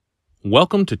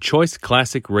Welcome to Choice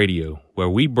Classic Radio, where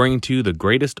we bring to you the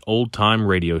greatest old-time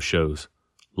radio shows.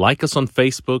 Like us on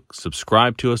Facebook,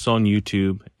 subscribe to us on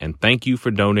YouTube, and thank you for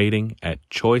donating at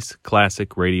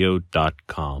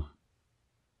choiceclassicradio.com.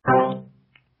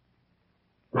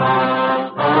 The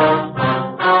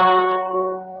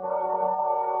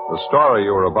story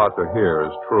you are about to hear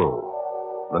is true.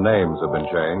 The names have been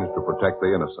changed to protect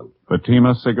the innocent.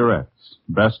 Fatima Cigarettes.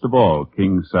 Best of all,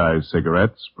 king-size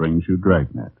cigarettes brings you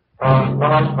Dragnet.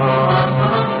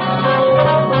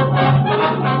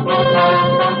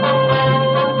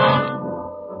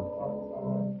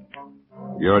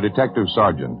 You're a detective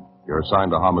sergeant. You're assigned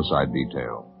to homicide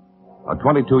detail. A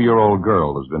 22-year-old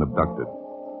girl has been abducted.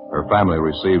 Her family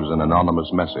receives an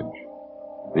anonymous message.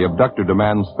 The abductor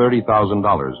demands $30,000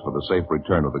 for the safe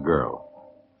return of the girl.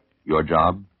 Your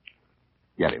job?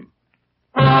 Get him.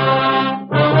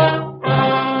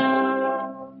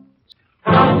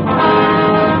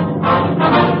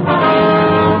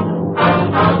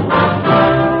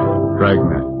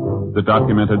 Dragnet, the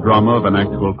documented drama of an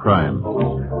actual crime.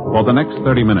 For the next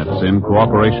 30 minutes, in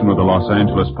cooperation with the Los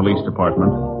Angeles Police Department,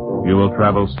 you will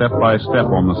travel step by step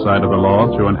on the side of the law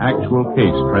through an actual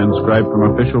case transcribed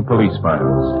from official police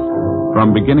files.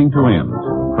 From beginning to end,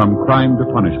 from crime to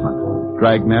punishment,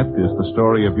 Dragnet is the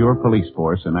story of your police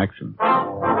force in action.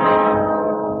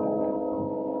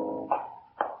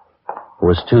 It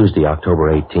was Tuesday, October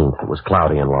 18th. It was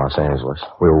cloudy in Los Angeles.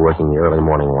 We were working the early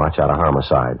morning watch out of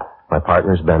homicide. My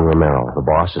partner's Ben Romero. The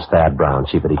boss is Thad Brown,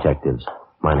 chief of detectives.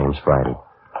 My name's Friday.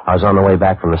 I was on the way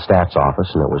back from the stats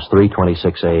office, and it was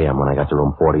 3:26 a.m. when I got to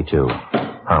room 42.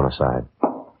 Homicide.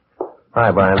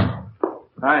 Hi, Brian.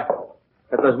 Hi.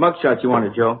 Got those mugshots you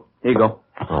wanted, Joe. Here you go.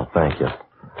 Oh, thank you.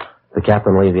 The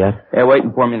captain leave yet? Yeah,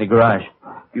 waiting for me in the garage.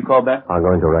 You call back? I'm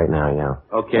going to right now, yeah.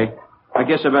 Okay. I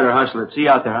guess I better hustle it. See you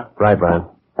out there, huh? Right, Brian.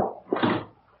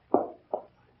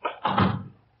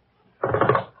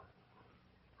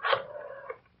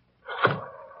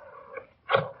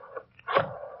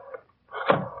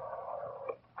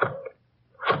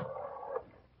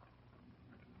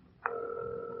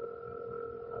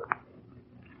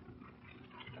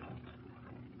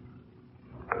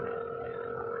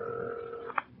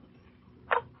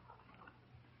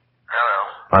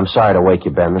 I'm sorry to wake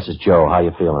you, Ben. This is Joe. How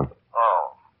you feeling? Oh,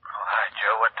 hi,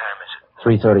 Joe. What time is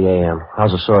it? 3:30 a.m.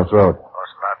 How's the sore throat? Oh, it's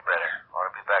a lot better. Ought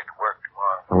to be back to work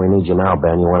tomorrow. Well, we need you now,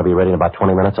 Ben. You want to be ready in about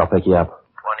 20 minutes? I'll pick you up. 20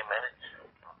 minutes?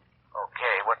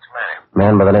 Okay, what's the matter?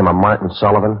 Man by the name of Martin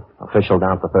Sullivan, official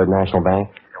down at the Third National Bank.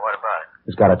 Yeah, what about it?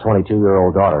 He's got a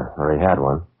 22-year-old daughter, or he had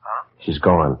one. Huh? She's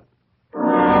gone.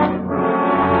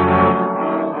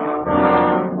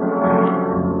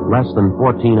 Less than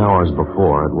 14 hours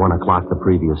before, at 1 o'clock the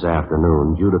previous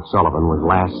afternoon, Judith Sullivan was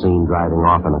last seen driving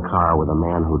off in a car with a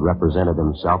man who'd represented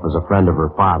himself as a friend of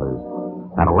her father's.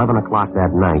 At 11 o'clock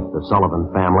that night, the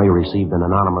Sullivan family received an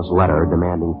anonymous letter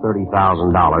demanding $30,000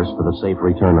 for the safe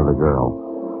return of the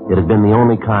girl. It had been the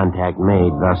only contact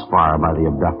made thus far by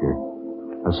the abductor.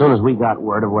 As soon as we got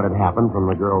word of what had happened from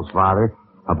the girl's father,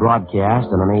 a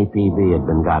broadcast and an APB had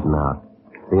been gotten out.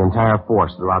 The entire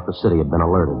force throughout the city had been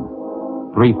alerted.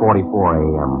 3:44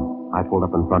 a.m. I pulled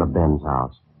up in front of Ben's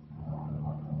house.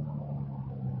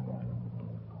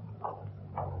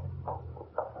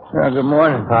 Good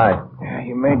morning. Hi.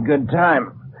 You made good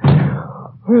time.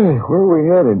 Where are we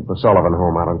headed? The Sullivan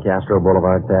home out on Castro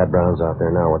Boulevard. Thad Brown's out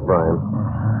there now with Brian.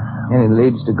 Any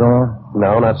leads to go on?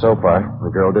 No, not so far.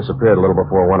 The girl disappeared a little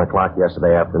before 1 o'clock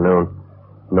yesterday afternoon.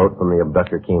 Note from the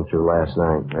abductor came through last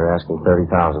night. They're asking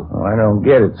 $30,000. Oh, I don't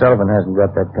get it. Sullivan hasn't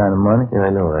got that kind of money. Yeah,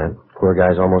 I know that. Poor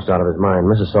guy's almost out of his mind.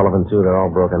 Mrs. Sullivan, too, they're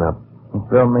all broken up. Well,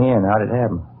 fill me in. How'd it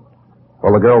happen?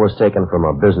 Well, the girl was taken from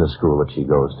a business school that she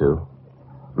goes to.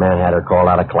 Man had her called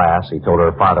out of class. He told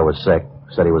her father was sick.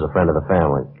 Said he was a friend of the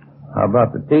family. How about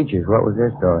the teachers? What was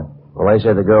their story? Well, they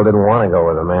said the girl didn't want to go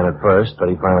with the man at first, but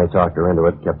he finally talked her into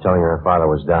it, kept telling her her father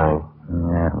was dying.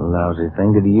 Yeah, lousy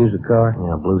thing. Did he use a car?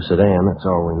 Yeah, blue sedan. That's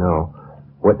all we know.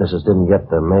 Witnesses didn't get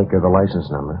the make or the license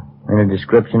number. Any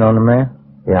description on the man?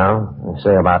 Yeah, they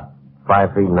say about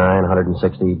 5 feet 9, 160,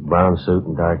 brown suit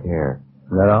and dark hair.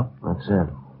 Is that all? That's it.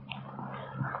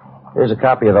 Here's a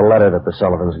copy of the letter that the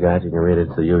Sullivans got. You can read it.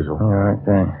 It's the usual. All right,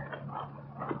 thanks.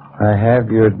 I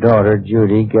have your daughter,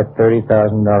 Judy. Get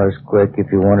 $30,000 quick if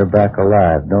you want her back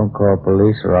alive. Don't call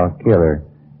police or I'll kill her.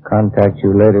 Contact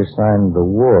you later. Signed the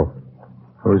Wolf.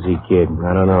 Who's he kidding?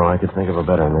 I don't know. I could think of a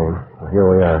better name. Well, here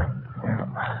we are.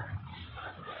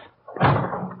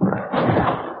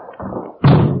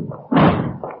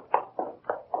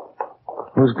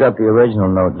 Who's got the original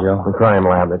note, Joe? The crime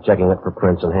lab. They're checking it for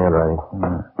prints and handwriting.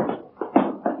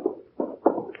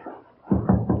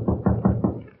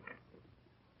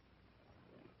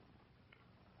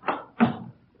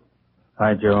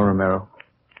 Hi, Joe Romero.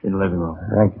 In the living room.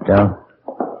 Thank you, Tom.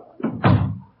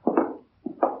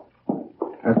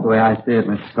 That's the way I see it,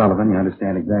 Mr. Sullivan. You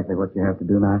understand exactly what you have to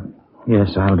do now?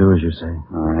 Yes, I'll do as you say.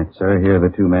 All right, sir. Here are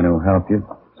the two men who will help you.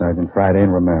 Sergeant Friday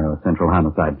and Romero, Central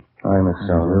Homicide. All right, Mr.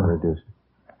 Sullivan.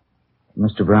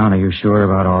 Mr. Brown, are you sure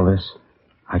about all this?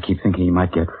 I keep thinking he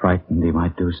might get frightened. He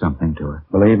might do something to her.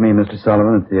 Believe me, Mr.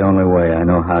 Sullivan, it's the only way. I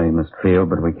know how you must feel,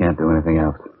 but we can't do anything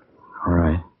else. All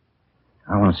right.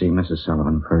 I want to see Mrs.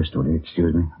 Sullivan first. Will you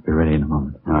excuse me? I'll be ready in a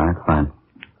moment. All right, fine.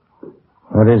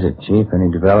 What is it, Chief?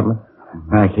 Any development?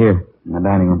 Back here, in the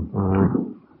dining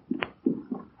room.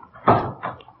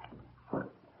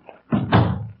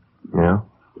 Yeah?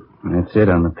 That's it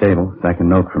on the table. Second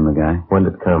note from the guy. When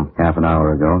did it come? Half an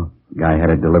hour ago. Guy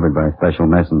had it delivered by a special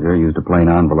messenger, used a plain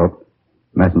envelope.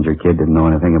 Messenger kid didn't know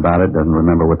anything about it, doesn't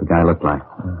remember what the guy looked like.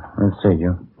 Let's see,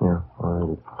 Joe. Yeah, all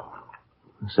right.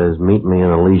 It says, meet me in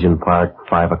Elysian Park,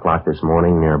 5 o'clock this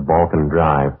morning near Balkan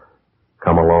Drive.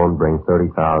 Come alone, bring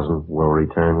 $30,000, will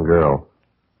return girl.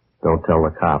 Don't tell the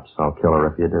cops. I'll kill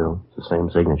her if you do. It's the same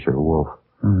signature, Wolf.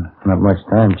 Not much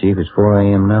time, Chief. It's 4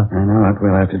 a.m. now. I know it.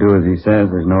 We'll have to do as he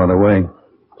says. There's no other way.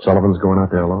 Sullivan's going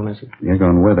out there alone, is he? You're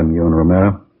going with him, you and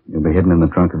Romero. You'll be hidden in the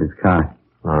trunk of his car.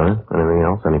 All right. Anything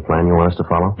else? Any plan you want us to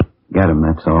follow? Get him,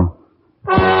 that's all.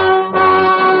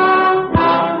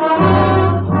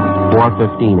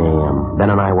 4:15 a.m. Ben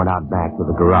and I went out back to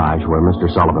the garage where Mr.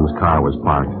 Sullivan's car was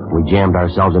parked. We jammed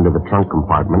ourselves into the trunk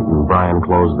compartment, and Brian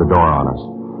closed the door on us.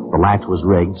 The latch was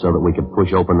rigged so that we could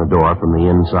push open the door from the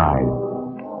inside.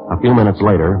 A few minutes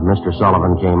later, Mr.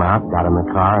 Sullivan came out, got in the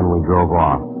car, and we drove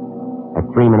off. At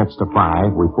 5 minutes to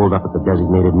 5, we pulled up at the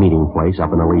designated meeting place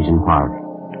up in Elysian Park.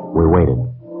 We waited.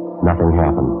 Nothing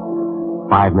happened.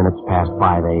 5 minutes past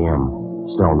 5 a.m.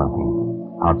 Still nothing.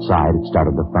 Outside, it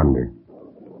started to thunder.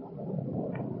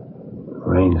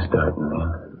 Rain starting,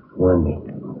 man. Windy.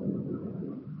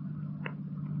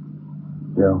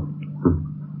 Joe?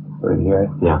 Were you hear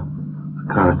it? Yeah.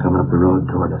 A car coming up the road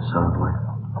toward us, sounds like.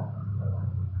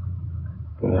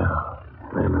 Yeah.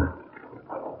 Wait a minute.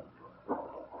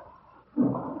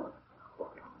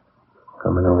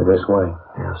 Coming over this way.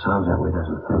 Yeah, sounds that way,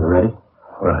 doesn't it? Are you ready?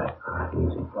 Right. All right,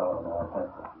 easy.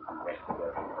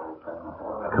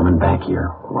 Coming back here.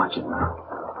 Watch it now.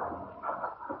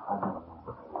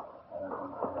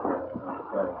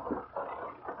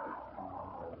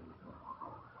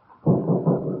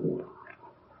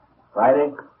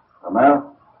 Friday?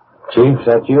 Romero? Chief, is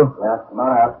that you? Yeah, come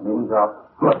on out. Meeting's off.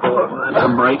 That's a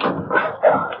break.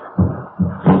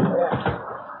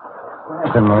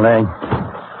 It's in my leg.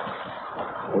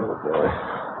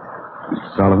 Mr.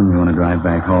 Sullivan, you want to drive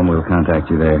back home? We'll contact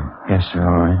you there. Yes, sir,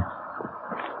 all right.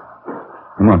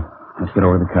 Come on. Let's get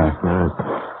over to the car.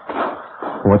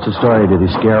 What's the story? Did he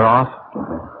scare off?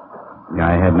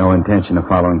 Guy had no intention of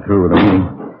following through with the meeting.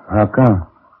 How come?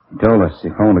 He told us he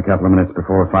phoned a couple of minutes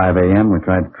before 5 a.m. We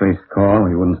tried to trace the call.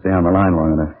 He wouldn't stay on the line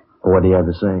long enough. What did he have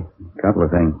to say? A couple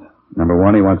of things. Number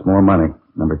one, he wants more money.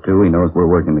 Number two, he knows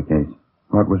we're working the case.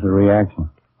 What was the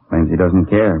reaction? Claims he doesn't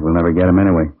care. We'll never get him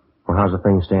anyway. Well, how's the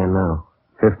thing stand now?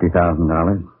 $50,000.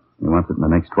 He wants it in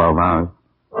the next 12 hours.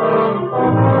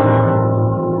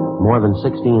 More than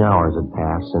 16 hours had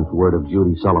passed since word of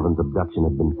Judy Sullivan's abduction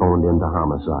had been phoned into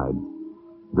homicide.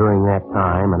 During that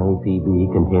time, an APB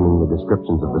containing the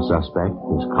descriptions of the suspect,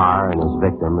 his car, and his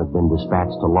victim had been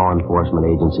dispatched to law enforcement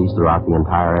agencies throughout the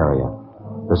entire area.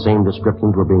 The same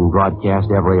descriptions were being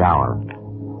broadcast every hour.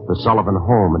 The Sullivan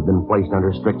home had been placed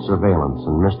under strict surveillance,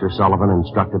 and Mr. Sullivan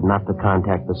instructed not to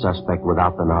contact the suspect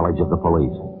without the knowledge of the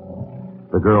police.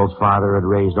 The girl's father had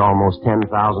raised almost $10,000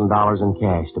 in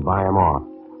cash to buy him off,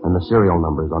 and the serial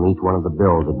numbers on each one of the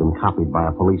bills had been copied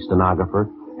by a police stenographer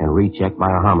and rechecked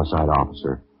by a homicide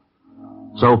officer.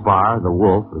 So far, the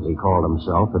Wolf, as he called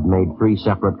himself, had made 3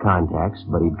 separate contacts,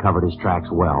 but he'd covered his tracks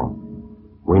well.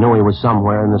 We knew he was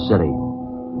somewhere in the city,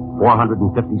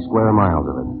 450 square miles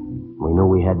of it. We knew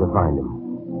we had to find him.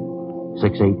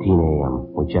 6:18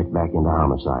 a.m. We checked back into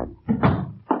homicide.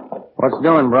 What's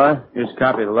doing, Brian? Here's a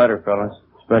copy of the letter, fellas.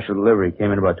 Special delivery.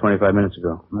 Came in about 25 minutes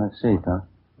ago. Let's see, Tom.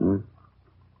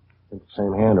 It's the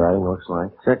same handwriting, looks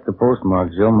like. Check the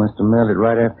postmark. Joe must have mailed it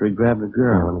right after he grabbed the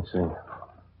Here, girl. let me see.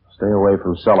 Stay away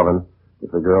from Sullivan.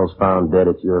 If the girl's found dead,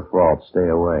 it's your fault. Stay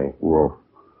away, Wolf.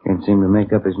 Can't seem to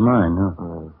make up his mind,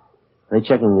 huh? They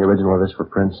checking the original of this for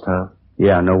prints, Tom?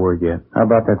 Yeah, no word yet. How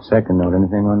about that second note?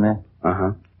 Anything on that?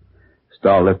 Uh-huh.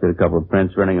 Stahl lifted a couple of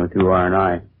prints, running them through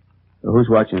R&I. So who's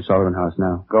watching the Sullivan house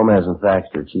now? Gomez and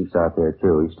Thaxter. Chief's out there,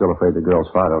 too. He's still afraid the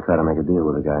girl's father will try to make a deal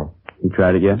with the guy. He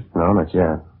tried again? No, not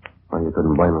yet. Well, you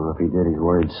couldn't blame him if he did. He's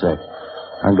worried sick.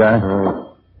 I got it. All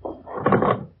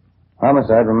right.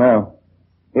 Homicide, Romero.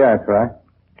 Yeah, that's right.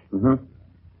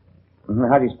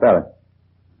 How do you spell it?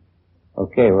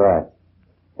 Okay, right.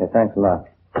 Yeah, thanks a lot.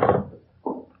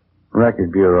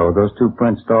 Record Bureau. Those two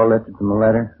prints all lifted from the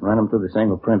letter. Run them through the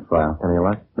single print file. Any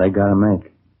luck? They gotta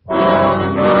make.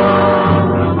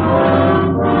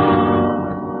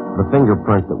 The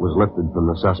fingerprint that was lifted from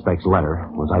the suspect's letter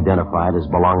was identified as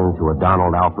belonging to a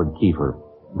Donald Alfred Kiefer,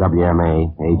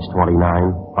 WMA, age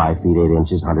 29, 5 feet 8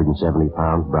 inches, 170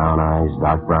 pounds, brown eyes,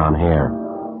 dark brown hair.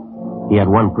 He had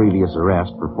one previous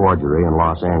arrest for forgery in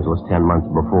Los Angeles 10 months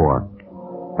before.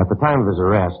 At the time of his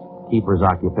arrest, Kiefer's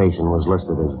occupation was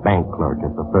listed as bank clerk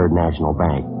at the Third National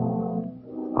Bank.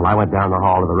 Well, I went down the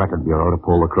hall to the Record Bureau to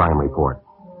pull the crime report.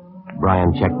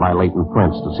 Brian checked by latent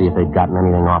prints to see if they'd gotten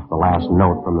anything off the last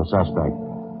note from the suspect.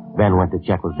 Ben went to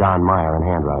check with John Meyer in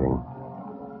handwriting.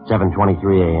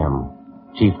 7:23 a.m.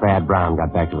 Chief Thad Brown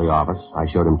got back to the office. I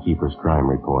showed him Kiefer's crime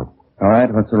report. All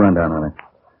right, what's the rundown on it?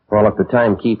 Well, at the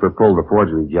time Kiefer pulled the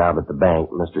forgery job at the bank,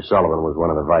 Mr. Sullivan was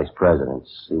one of the vice presidents.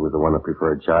 He was the one that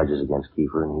preferred charges against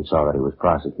Kiefer, and he saw that he was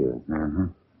prosecuted.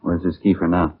 Where's this Kiefer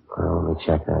now? Well, let me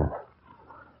check that.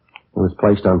 He was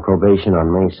placed on probation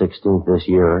on May 16th this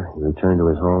year. He returned to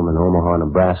his home in Omaha,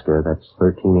 Nebraska. That's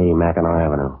 1380 Mackinac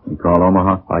Avenue. You called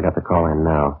Omaha? I got the call in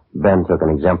now. Ben took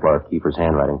an exemplar of Kiefer's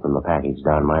handwriting from the package.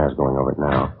 Don Meyer's going over it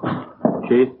now.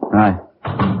 Chief? Hi.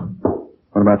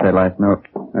 What about that last note?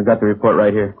 I got the report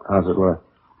right here. How's it look?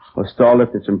 Well, Stahl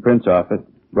lifted some prints off it,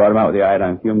 brought them out with the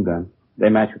iodine fume gun. They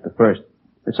match with the first.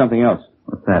 There's something else.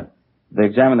 What's that? They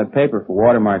examined the paper for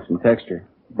watermarks and texture.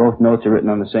 Both notes are written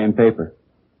on the same paper.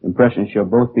 Impressions show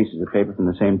both pieces of paper from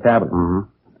the same tablet.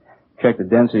 Check the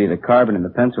density of the carbon in the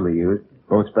pencil he used.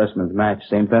 Both specimens match,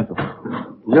 same pencil.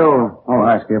 Joe. Oh,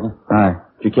 hi, Skipper. Hi.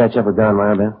 Did you catch up with Don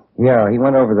Meyer, Ben? Yeah, he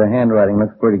went over the handwriting.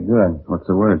 Looks pretty good. What's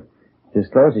the word? It's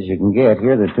as close as you can get.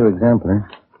 Here are the two exemplars.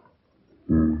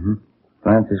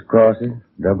 Francis crosses,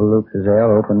 double loops his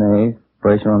L, open A's,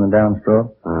 pressure on the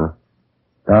downstroke.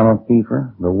 Donald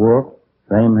Kiefer, the wolf,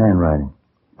 same handwriting.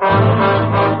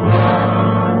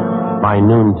 By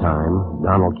noontime,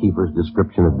 Donald Kiefer's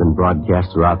description had been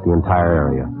broadcast throughout the entire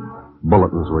area.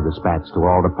 Bulletins were dispatched to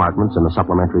all departments, and a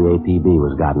supplementary APB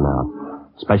was gotten out.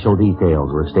 Special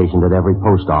details were stationed at every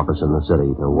post office in the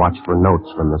city to watch for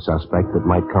notes from the suspect that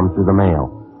might come through the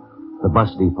mail. The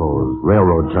bus depots,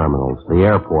 railroad terminals, the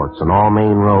airports, and all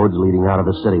main roads leading out of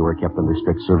the city were kept under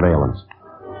strict surveillance.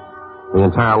 The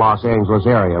entire Los Angeles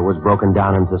area was broken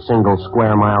down into single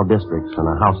square-mile districts, and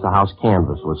a house-to-house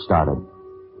canvass was started.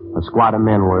 A squad of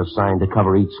men were assigned to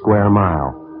cover each square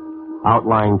mile.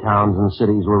 Outlying towns and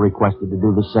cities were requested to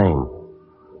do the same.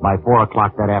 By 4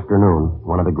 o'clock that afternoon,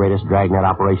 one of the greatest dragnet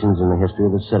operations in the history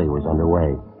of the city was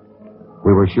underway.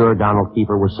 We were sure Donald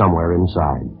Kiefer was somewhere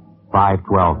inside.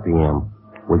 5:12 p.m.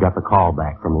 We got the call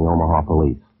back from the Omaha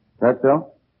police. That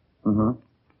so?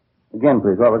 Again,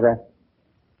 please. What was that?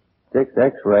 6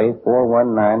 X-ray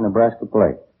 419 Nebraska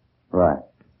plate. Right.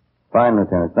 Fine,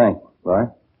 Lieutenant. Thanks. Bye.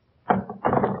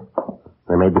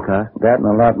 They made the car? That and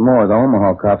a lot more. The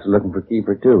Omaha cops are looking for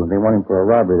Kiefer, too. They want him for a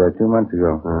robbery there 2 months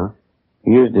ago.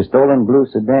 He used a stolen blue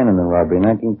sedan in the robbery.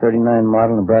 1939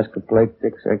 model, Nebraska plate,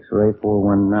 6 X-ray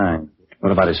 419.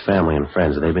 What about his family and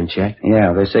friends? Have they been checked?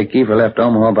 Yeah, they say Kiefer left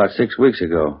Omaha about 6 weeks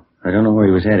ago. I don't know where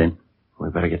he was headed. We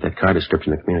better get that car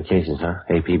description to communications, huh?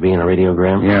 APB and a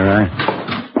radiogram? Yeah, right.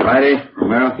 Friday,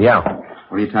 Romero? Yeah.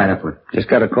 What are you tied up with? Just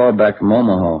got a call back from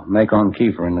Omaha. Make on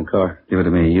Kiefer in the car. Give it to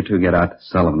me. You two get out to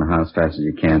Sullivan House as fast as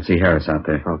you can. See Harris out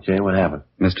there. Okay, what happened?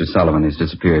 Mr. Sullivan, he's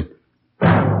disappeared.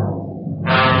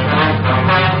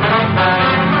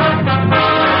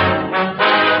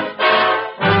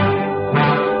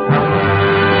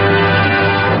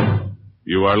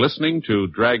 You are listening to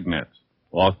Dragnet,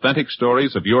 authentic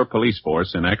stories of your police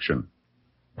force in action.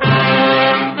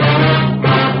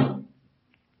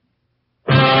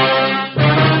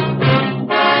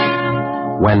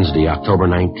 Wednesday, October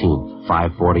 19th,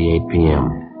 5:48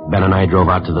 p.m. Ben and I drove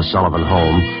out to the Sullivan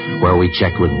home, where we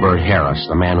checked with Bert Harris,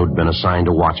 the man who'd been assigned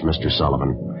to watch Mr.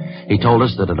 Sullivan. He told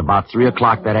us that at about 3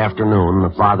 o'clock that afternoon,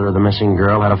 the father of the missing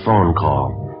girl had a phone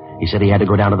call. He said he had to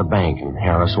go down to the bank, and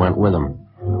Harris went with him.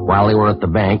 While they were at the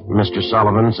bank, Mr.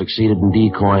 Sullivan succeeded in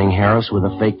decoying Harris with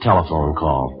a fake telephone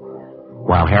call.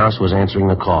 While Harris was answering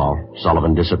the call,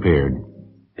 Sullivan disappeared.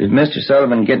 Did Mr.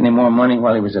 Sullivan get any more money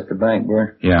while he was at the bank,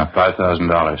 Bert? Yeah,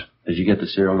 $5,000. Did you get the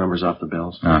serial numbers off the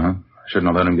bills? Uh-huh. Shouldn't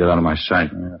have let him get out of my sight.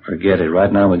 Forget it.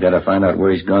 Right now we got to find out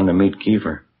where he's gone to meet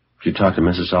Kiefer. Did you talk to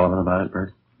Mrs. Sullivan about it,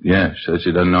 Bert? Yeah, she said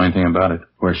she doesn't know anything about it.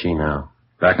 Where's she now?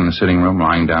 Back in the sitting room,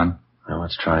 lying down. Well,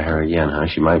 let's try her again, huh?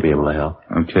 She might be able to help.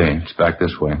 Okay, it's back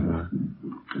this way.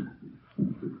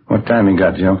 What time you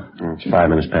got, Joe? It's 5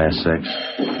 minutes past 6.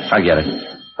 I get it.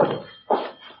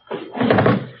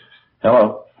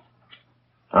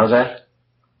 How's that?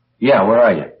 Yeah, where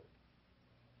are you?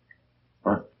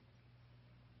 What?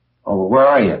 Oh, well, where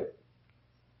are you?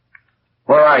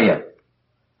 Where are you?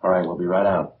 All right, we'll be right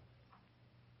out.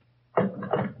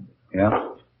 Yeah?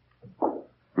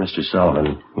 Mr.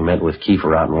 Sullivan, he met with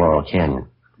Kiefer out in Laurel Canyon.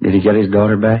 Did he get his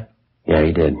daughter back? Yeah,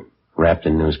 he did. Wrapped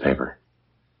in newspaper.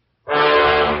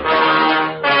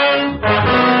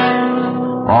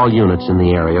 All units in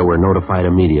the area were notified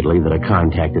immediately that a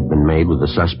contact had been made with the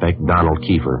suspect, Donald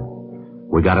Kiefer.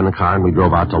 We got in the car and we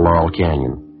drove out to Laurel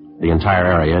Canyon. The entire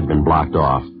area had been blocked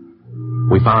off.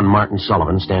 We found Martin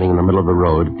Sullivan standing in the middle of the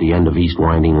road at the end of East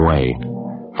Winding Way.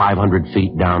 500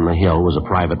 feet down the hill was a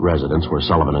private residence where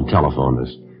Sullivan had telephoned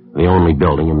us, the only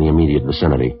building in the immediate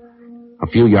vicinity. A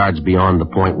few yards beyond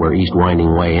the point where East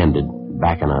Winding Way ended,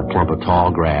 back in a clump of tall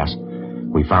grass,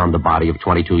 we found the body of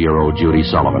 22-year-old Judy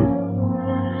Sullivan.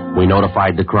 We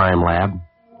notified the crime lab,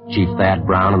 Chief Thad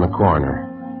Brown, and the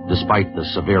coroner. Despite the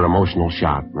severe emotional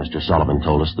shock, Mr. Sullivan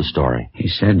told us the story. He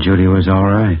said Judy was all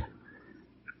right.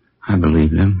 I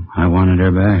believed him. I wanted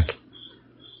her back.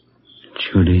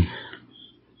 Judy.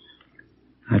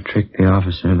 I tricked the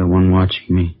officer, the one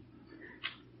watching me.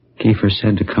 Kiefer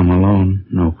said to come alone,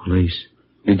 no police.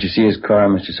 Did you see his car,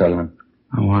 Mr. Sullivan?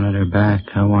 I wanted her back.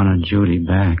 I wanted Judy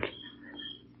back.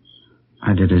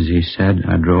 I did as he said.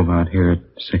 I drove out here at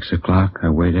 6 o'clock. I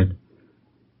waited.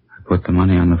 I put the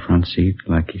money on the front seat,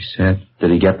 like he said.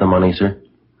 Did he get the money, sir?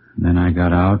 And then I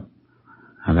got out.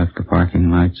 I left the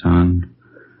parking lights on.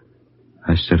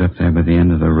 I stood up there by the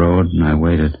end of the road, and I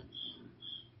waited.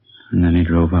 And then he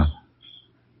drove up.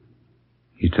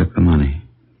 He took the money.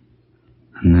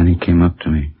 And then he came up to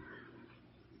me.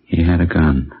 He had a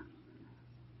gun.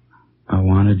 I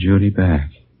wanted Judy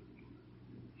back.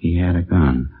 He had a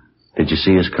gun. Did you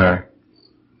see his car?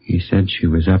 He said she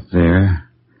was up there.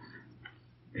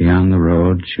 Beyond the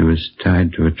road, she was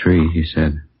tied to a tree, he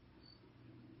said.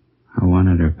 I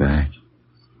wanted her back.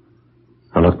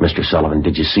 Now, look, Mr. Sullivan,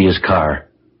 did you see his car?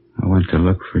 I went to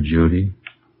look for Judy.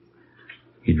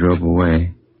 He drove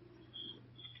away.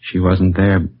 She wasn't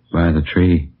there by the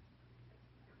tree.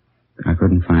 I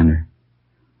couldn't find her.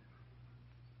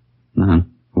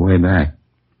 None. Way back.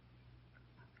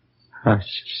 I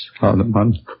saw the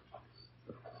money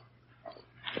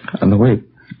on the way.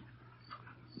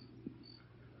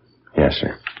 Yes,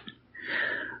 sir.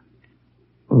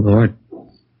 Oh, Lord,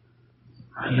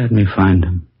 let me find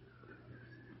him.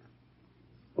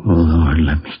 Oh, Lord,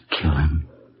 let me kill him.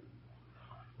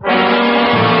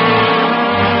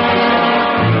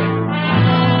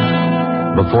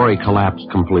 Before he collapsed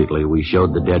completely, we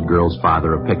showed the dead girl's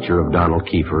father a picture of Donald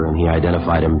Kiefer, and he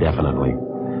identified him definitely.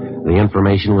 The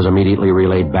information was immediately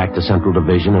relayed back to Central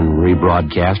Division and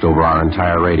rebroadcast over our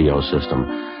entire radio system.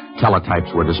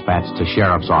 Teletypes were dispatched to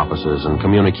sheriff's offices and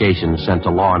communications sent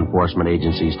to law enforcement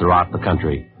agencies throughout the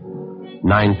country.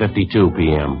 9:52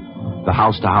 p.m. The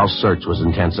house-to-house search was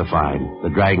intensified. The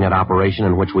Dragnet operation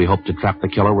in which we hoped to trap the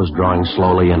killer was drawing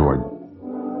slowly inward.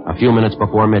 A few minutes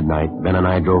before midnight, Ben and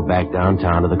I drove back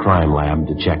downtown to the crime lab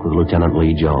to check with Lieutenant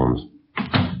Lee Jones.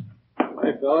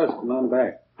 Hey, fellas, come on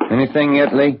back. Anything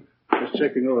yet, Lee? Just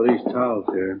checking over these towels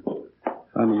here.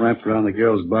 Found them wrapped around the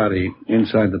girl's body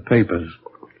inside the papers.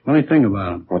 Funny thing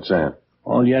about them. What's that?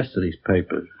 All yesterday's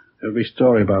papers. Every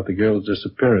story about the girl's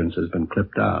disappearance has been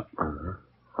clipped out. Uh-huh.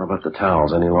 How about the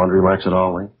towels? Any laundry marks at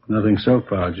all, Lee? Nothing so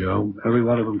far, Joe. Every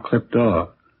one of them clipped off.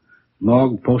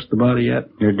 Morgue post the body yet?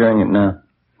 You're doing it now.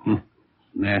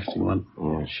 Nasty one.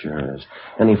 Yeah, it sure is.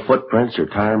 Any footprints or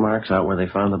tire marks out where they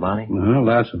found the body? No,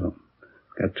 lots of them.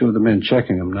 Got two of the men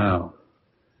checking them now.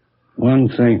 One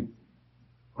thing.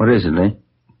 What is it, Lee?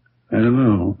 I don't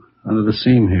know. Under the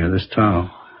seam here, this towel.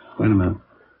 Wait a minute.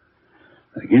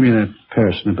 Give me that pair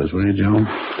of snippers, will you, Joe?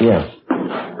 Yeah.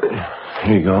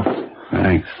 Here you go.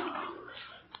 Thanks.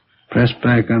 Press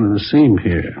back under the seam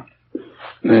here.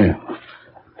 There.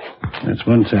 That's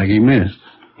one tag he missed.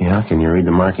 Yeah, can you read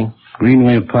the marking?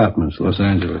 Greenway Apartments, Los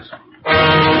Angeles.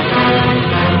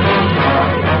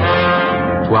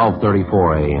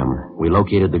 12:34 a.m. We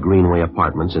located the Greenway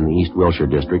Apartments in the East Wilshire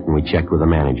district, and we checked with the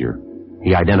manager.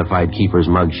 He identified Kiefer's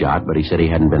mugshot, but he said he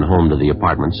hadn't been home to the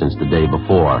apartment since the day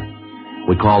before.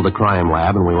 We called the crime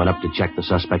lab, and we went up to check the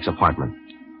suspect's apartment.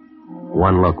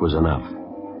 One look was enough.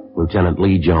 Lieutenant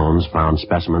Lee Jones found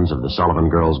specimens of the Sullivan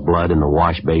girl's blood in the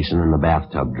wash basin and the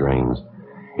bathtub drains.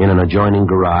 In an adjoining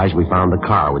garage, we found the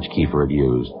car which Kiefer had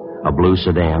used. A blue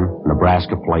sedan,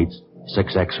 Nebraska plates,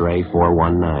 6 X-ray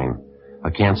 419.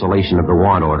 A cancellation of the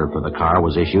want order for the car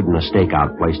was issued and a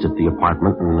stakeout placed at the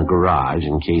apartment and in the garage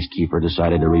in case Kiefer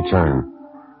decided to return.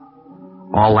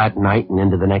 All that night and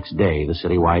into the next day, the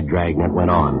citywide dragnet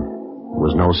went on. There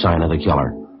was no sign of the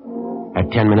killer.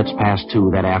 At 10 minutes past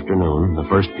 2 that afternoon, the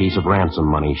first piece of ransom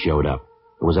money showed up.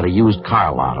 It was at a used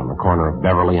car lot on the corner of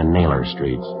Beverly and Naylor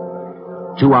Streets.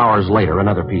 2 hours later,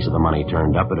 another piece of the money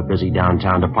turned up at a busy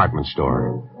downtown department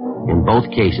store. In both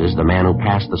cases, the man who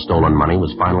passed the stolen money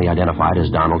was finally identified as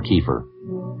Donald Kiefer.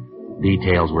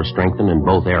 Details were strengthened in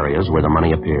both areas where the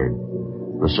money appeared.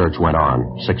 The search went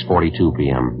on, 6:42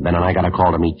 p.m. Ben and I got a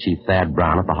call to meet Chief Thad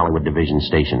Brown at the Hollywood Division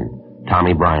Station.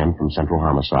 Tommy Bryan from Central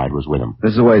Homicide was with him.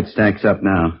 This is the way it stacks up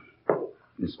now.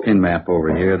 This pin map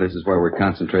over here, this is where we're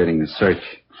concentrating the search.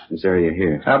 This area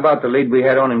here. How about the lead we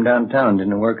had on him downtown?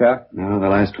 Didn't it work out? No, the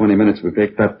last 20 minutes we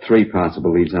picked up 3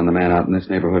 possible leads on the man out in this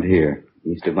neighborhood here.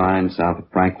 East of Vine, south of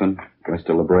Franklin, west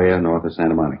of La Brea, north of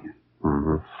Santa Monica.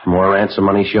 Mm-hmm. More ransom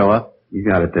money show up? You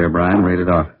got it there, Brian. Read it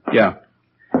off. Yeah.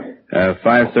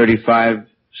 5:35,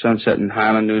 Sunset and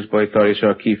Highland. Newsboy thought he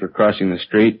saw Kiefer crossing the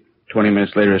street. 20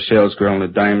 minutes later, a salesgirl in the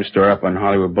dime store up on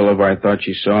Hollywood Boulevard thought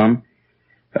she saw him.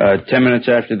 10 minutes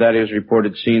after that, he was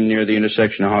reported seen near the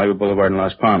intersection of Hollywood Boulevard and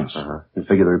Las Palmas. You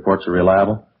figure the reports are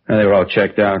reliable? They were all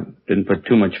checked out. Didn't put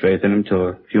too much faith in him till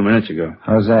a few minutes ago.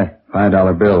 How's that?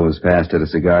 $5 bill was passed at a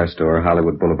cigar store,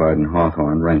 Hollywood Boulevard and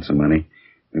Hawthorne, ransom money.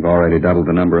 We've already doubled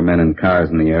the number of men and cars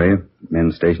in the area.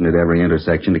 Men stationed at every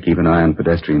intersection to keep an eye on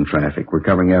pedestrian traffic. We're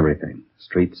covering everything.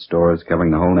 Streets, stores,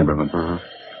 covering the whole neighborhood.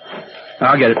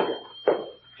 I'll get it.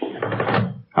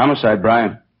 Homicide,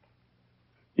 Brian.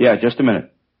 Yeah, just a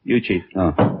minute. You, Chief.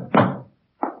 Oh.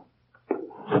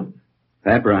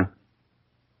 That, Brian?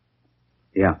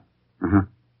 Yeah.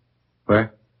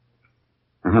 Where?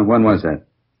 When was that?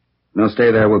 No,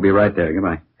 stay there. We'll be right there.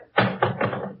 Goodbye.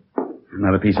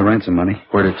 Another piece of ransom money.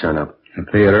 Where'd it turn up?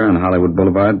 A theater on Hollywood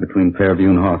Boulevard between Fairview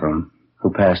and Hawthorne.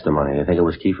 Who passed the money? They think it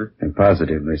was Kiefer? They're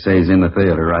positive. They say he's in the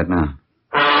theater right now.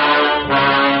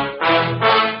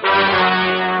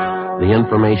 The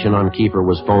information on Kiefer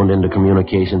was phoned into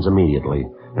communications immediately,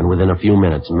 and within a few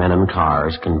minutes, men and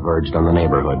cars converged on the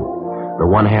neighborhood. The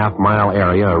 1/2-mile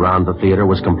area around the theater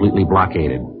was completely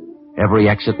blockaded. Every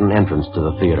exit and entrance to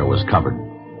the theater was covered.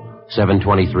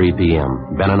 7:23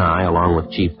 p.m. Ben and I, along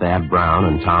with Chief Thad Brown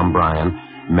and Tom Bryan,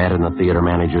 met in the theater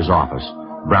manager's office.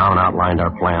 Brown outlined our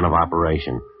plan of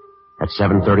operation. At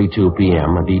 7:32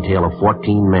 p.m., a detail of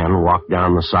 14 men walked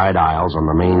down the side aisles on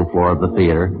the main floor of the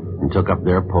theater and took up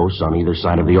their posts on either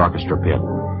side of the orchestra pit.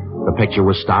 The picture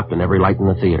was stopped and every light in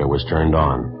the theater was turned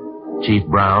on. Chief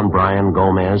Brown, Bryan,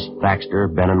 Gomez, Thaxter,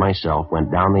 Ben, and myself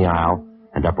went down the aisle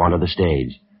and up onto the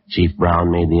stage. Chief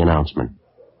Brown made the announcement.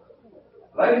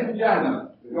 Ladies and gentlemen,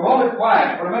 if you hold it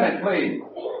quiet for a minute, please.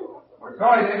 We're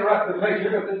sorry to interrupt the picture,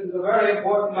 but this is a very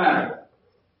important matter.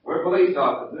 We're police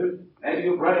officers. Maybe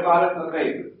you've read about it in the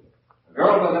papers. A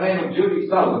girl by the name of Judy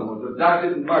Sullivan was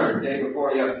abducted and murdered day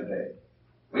before yesterday.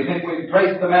 We think we've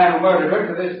traced the man who murdered her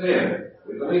to this theater.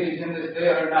 We believe he's in this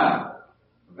theater now.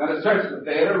 We're going to search the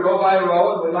theater row by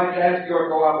row, and we'd like to ask your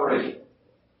cooperation.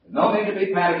 There's no need to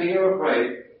be panicky or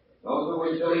afraid. Those who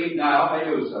wish to leave now may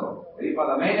do so. Leave by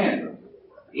the main entrance.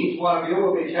 Each one of you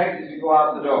will be checked as you go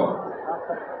out the door.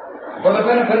 For the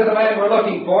benefit of the man we're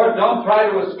looking for, don't try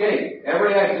to escape.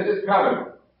 Every exit is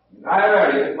covered. The entire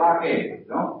area is blockaded.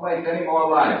 Don't place any more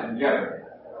lives in jeopardy.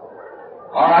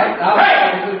 All right, now...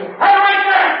 Hey! Hey, right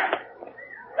there!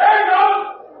 There he goes!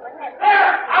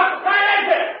 There! Outside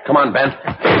exit! Come on, Ben.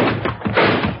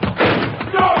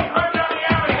 Joe, he went down the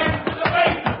alley heading to the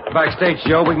basement. Backstage,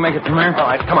 Joe. We can make it from here. All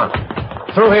right, come on.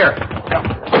 Through here.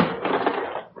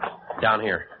 Down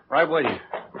here. Right with you.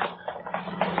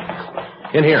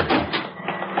 In here.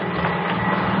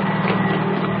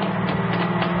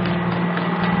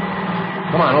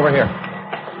 Come on, over here.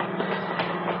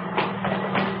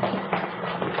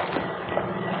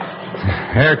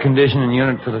 Air conditioning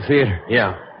unit for the theater.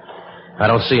 Yeah. I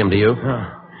don't see him, do you? No.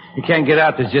 You can't get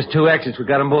out. There's just 2 exits. We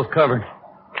got them both covered.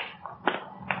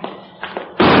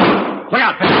 Look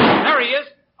out, Ben. There he is.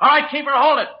 All right, keeper,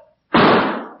 hold it.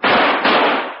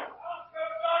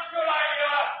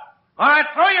 All right,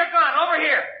 throw your gun over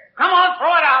here. Come on,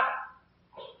 throw it out.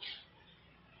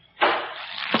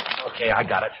 Okay, I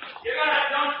got it. You got it,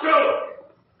 don't shoot.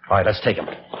 All right, let's take him.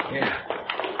 Yeah.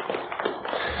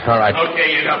 All right.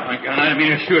 Okay, you got my gun. I didn't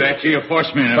mean to shoot at you. You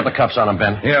forced me to... Put the cuffs on him,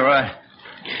 Ben. Yeah, right.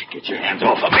 Get your hands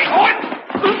off of me.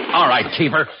 What? All right,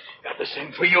 Keeper. Got the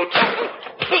same for you, too.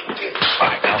 All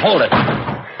right, now hold it.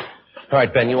 All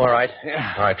right, Ben, you all right?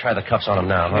 Yeah. All right, try the cuffs on him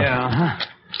now, huh? Yeah,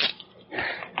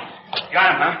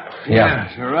 Got him, huh? Yeah.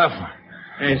 It's a rough one.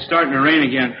 Hey, it's starting to rain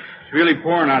again. It's really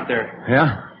pouring out there.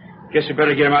 Yeah? Guess we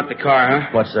better get him out the car, huh?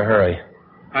 What's the hurry?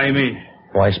 How do you mean?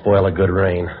 Why spoil a good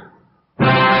rain?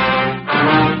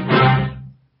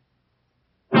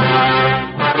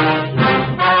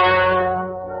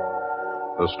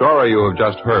 The story you have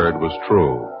just heard was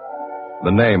true. The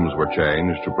names were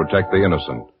changed to protect the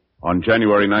innocent. On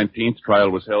January 19th, trial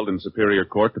was held in Superior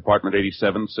Court, Department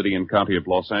 87, City and County of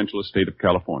Los Angeles, State of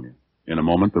California. In a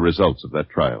moment, the results of that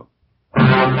trial.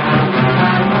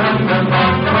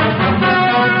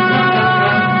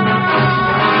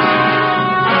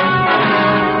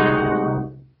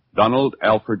 Donald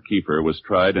Alfred Kiefer was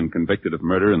tried and convicted of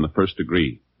murder in the first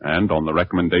degree, and on the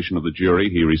recommendation of the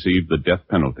jury, he received the death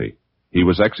penalty. He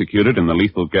was executed in the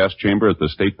lethal gas chamber at the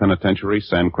State Penitentiary,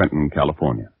 San Quentin,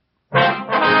 California.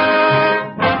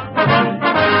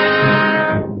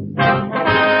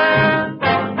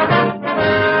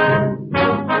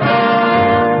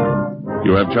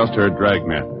 You have just heard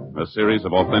Dragnet, a series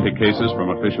of authentic cases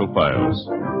from official files.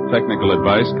 Technical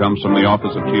advice comes from the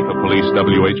Office of Chief of Police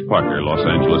W.H. Parker, Los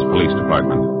Angeles Police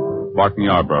Department. Barton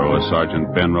Yarborough as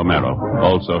Sergeant Ben Romero.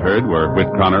 Also heard were Whit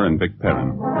Connor and Vic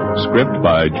Perrin. Script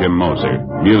by Jim Moser.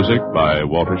 Music by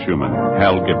Walter Schumann.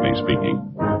 Hal Gibney speaking.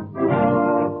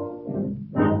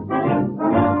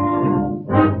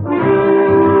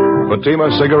 Fatima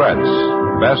Cigarettes,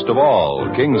 best of all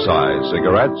king-size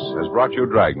cigarettes, has brought you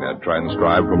Dragnet,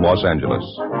 transcribed from Los Angeles.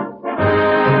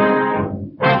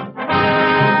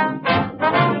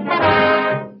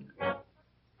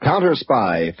 Counter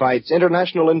Spy fights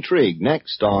international intrigue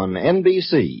next on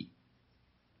NBC.